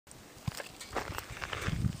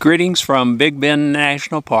Greetings from Big Bend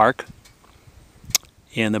National Park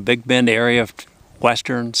in the Big Bend area of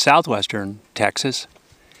southwestern Texas.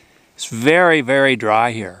 It's very, very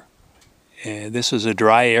dry here. This is a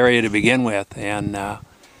dry area to begin with, and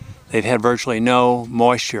they've had virtually no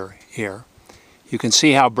moisture here. You can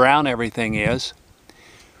see how brown everything is.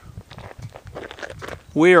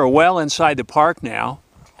 We are well inside the park now,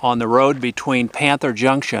 on the road between Panther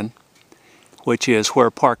Junction, which is where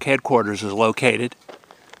park headquarters is located,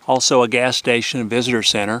 also a gas station and visitor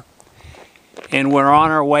center, and we're on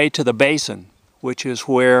our way to the Basin, which is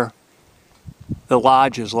where the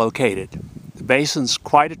lodge is located. The Basin's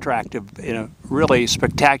quite attractive in a really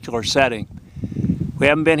spectacular setting. We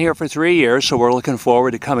haven't been here for 3 years, so we're looking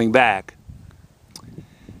forward to coming back.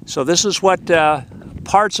 So this is what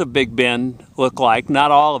parts of Big Bend look like. Not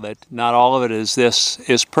all of it. Not all of it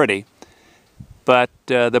is pretty. But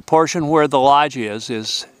the portion where the lodge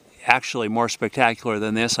is actually more spectacular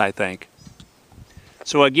than this, I think.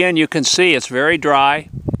 So again, you can see it's very dry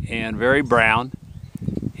and very brown.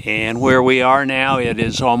 And where we are now, it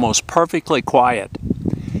is almost perfectly quiet.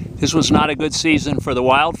 This was not a good season for the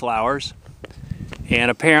wildflowers,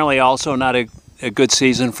 and apparently also not a good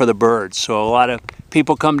season for the birds. So a lot of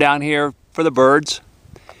people come down here for the birds,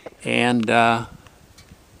 and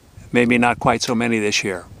maybe not quite so many this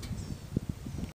year.